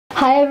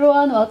Hi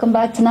everyone, welcome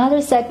back to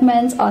another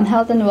segment on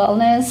health and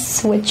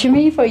wellness with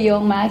CHIMI for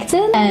Yoga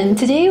Yangden. And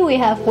today we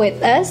have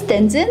with us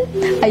Tenzin,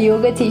 a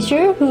yoga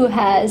teacher who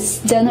has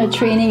done her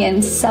training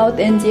in South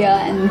India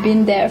and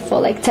been there for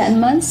like 10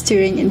 months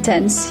during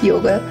intense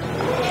yoga.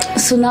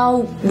 So now,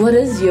 what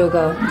is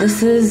yoga?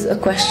 This is a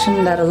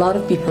question that a lot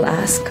of people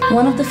ask.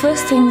 One of the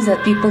first things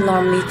that people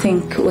normally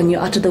think when you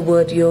utter the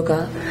word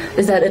yoga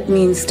is that it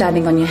means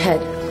standing on your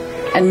head,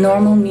 and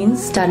normal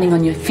means standing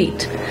on your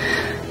feet.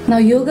 Now,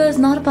 yoga is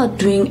not about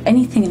doing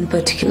anything in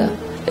particular.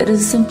 It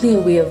is simply a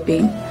way of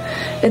being.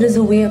 It is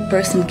a way a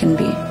person can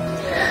be.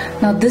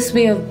 Now, this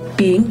way of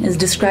being is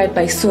described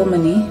by so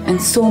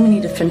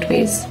many different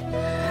ways.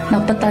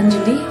 Now,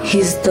 Patanjali,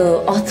 he's the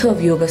author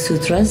of Yoga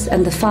Sutras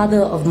and the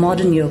father of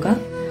modern yoga.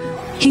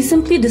 He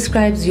simply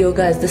describes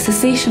yoga as the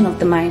cessation of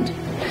the mind.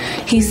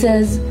 He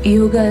says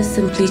yoga is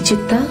simply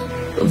chitta,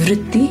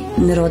 vritti,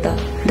 nirodha.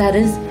 That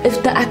is,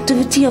 if the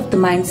activity of the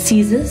mind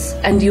ceases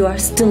and you are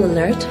still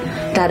alert,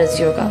 that is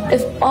yoga.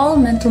 If all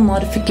mental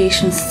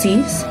modifications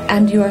cease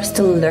and you are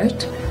still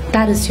alert,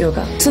 that is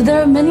yoga. So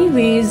there are many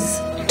ways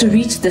to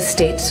reach this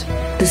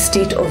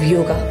state of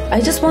yoga.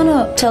 I just want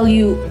to tell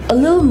you a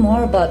little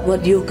more about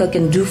what yoga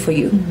can do for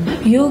you.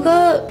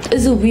 Yoga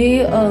is a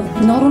way of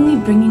not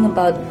only bringing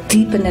about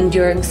deep and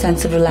enduring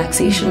sense of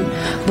relaxation,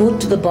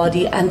 both to the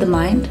body and the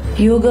mind.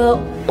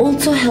 Yoga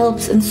also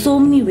helps in so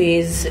many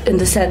ways, in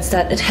the sense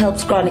that it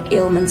helps chronic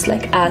ailments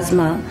like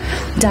asthma,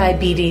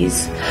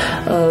 diabetes,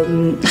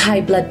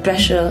 high blood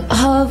pressure.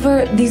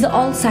 However, these are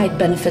all side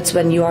benefits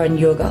when you are in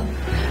yoga.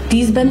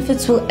 These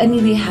benefits will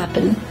anyway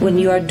happen when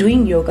you are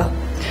doing yoga.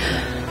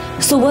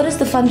 So what is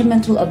the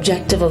fundamental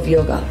objective of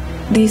yoga?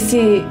 They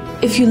say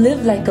if you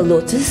live like a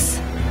lotus,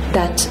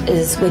 that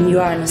is when you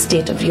are in a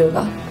state of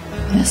yoga.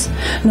 Yes.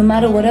 No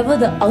matter whatever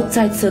the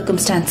outside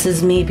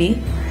circumstances may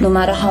be, no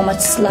matter how much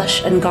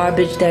slush and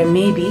garbage there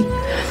may be,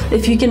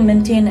 if you can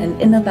maintain an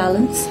inner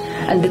balance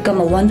and become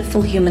a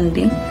wonderful human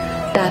being,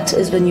 that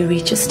is when you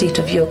reach a state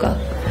of yoga.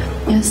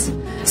 Yes.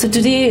 So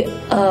today,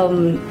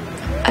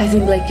 I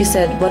think, like you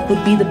said, what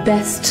would be the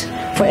best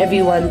for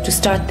everyone to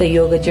start their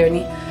yoga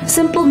journey?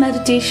 Simple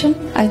meditation,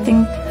 I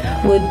think,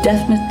 would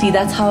definitely,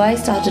 that's how I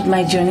started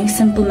my journey.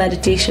 Simple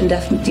meditation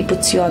definitely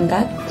puts you on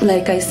that.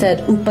 Like I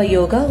said, Upa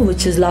Yoga,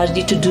 which is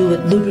largely to do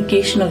with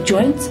lubrication of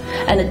joints,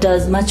 and it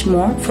does much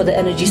more for the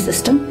energy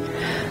system.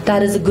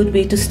 That is a good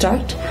way to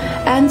start.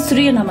 And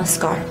Surya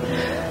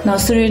Namaskar. Now,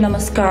 Surya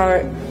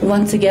Namaskar,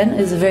 once again,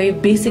 is a very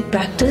basic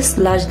practice,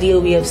 largely a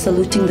way of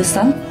saluting the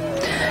sun.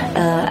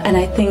 And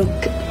I think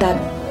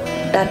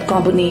that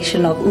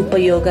combination of Upa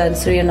Yoga and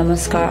Surya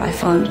Namaskar, I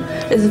found,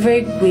 is a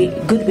very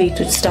good way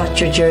to start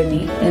your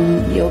journey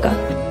in yoga.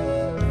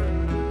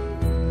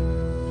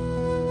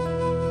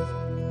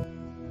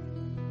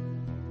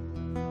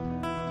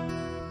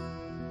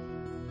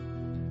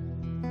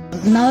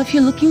 Now, if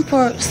you're looking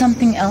for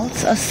something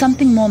else,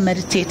 something more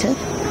meditative,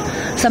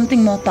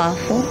 something more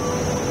powerful,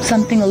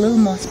 something a little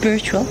more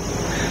spiritual,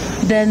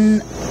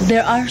 then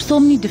there are so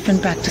many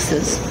different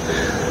practices.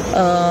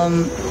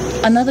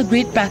 Another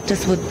great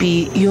practice would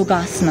be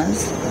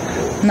yogasanas.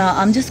 Now,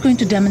 I'm just going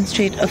to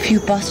demonstrate a few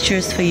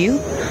postures for you,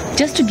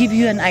 just to give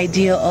you an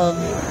idea of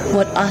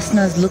what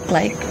asanas look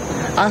like.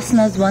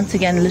 Asanas, once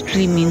again,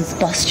 literally means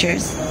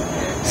postures.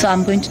 So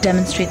I'm going to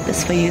demonstrate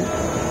this for you.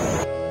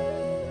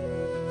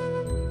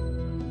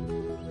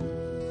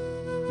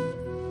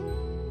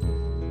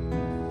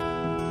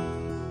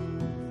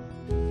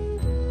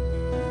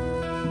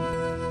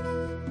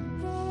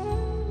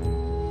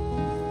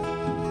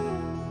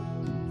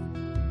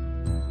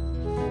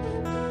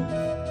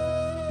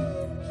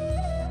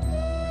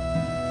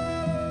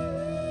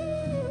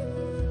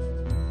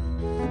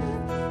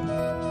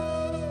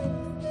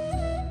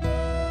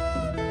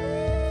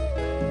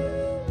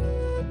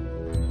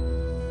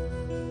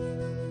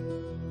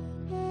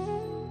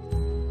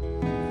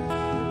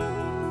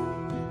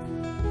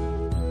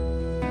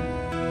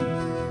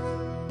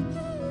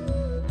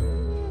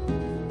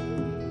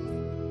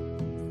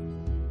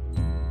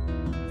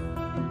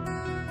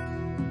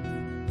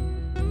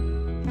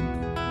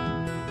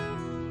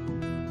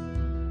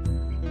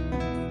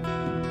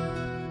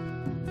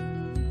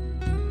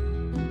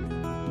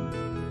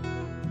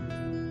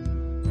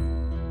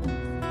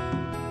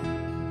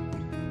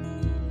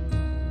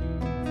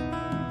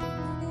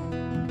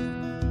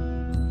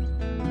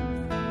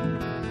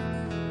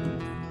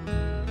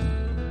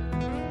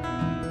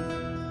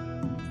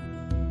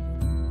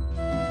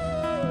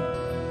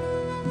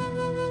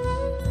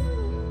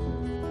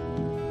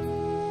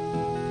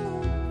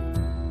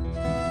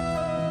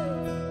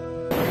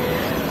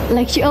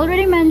 Like she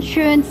already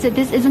mentioned, that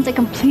this isn't a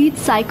complete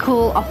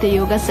cycle of the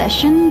yoga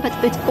session, but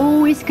it's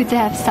always good to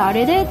have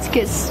started it,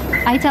 because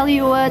I tell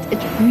you what, it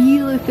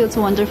really feels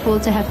wonderful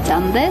to have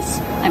done this.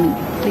 I'm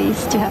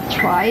pleased to have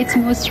tried to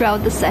move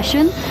throughout the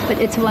session, but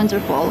it's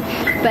wonderful.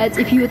 But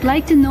if you would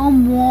like to know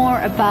more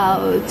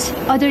about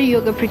other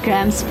yoga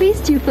programs,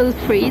 please do feel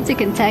free to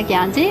contact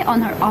Yangden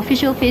on her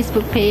official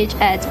Facebook page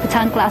at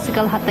Bhutan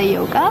Classical Hatha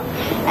Yoga,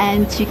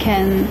 and you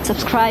can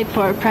subscribe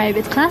for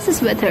private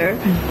classes with her.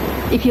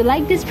 If you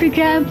like this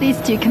program, please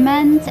do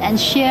comment and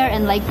share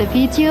and like the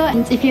video.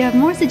 And if you have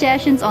more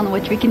suggestions on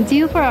what we can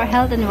do for our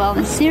health and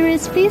wellness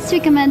series, please do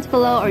comment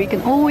below, or you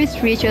can always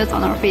reach us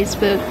on our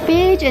Facebook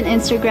page and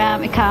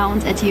Instagram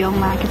account at Young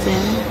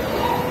Magazine.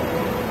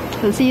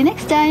 We'll see you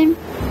next time.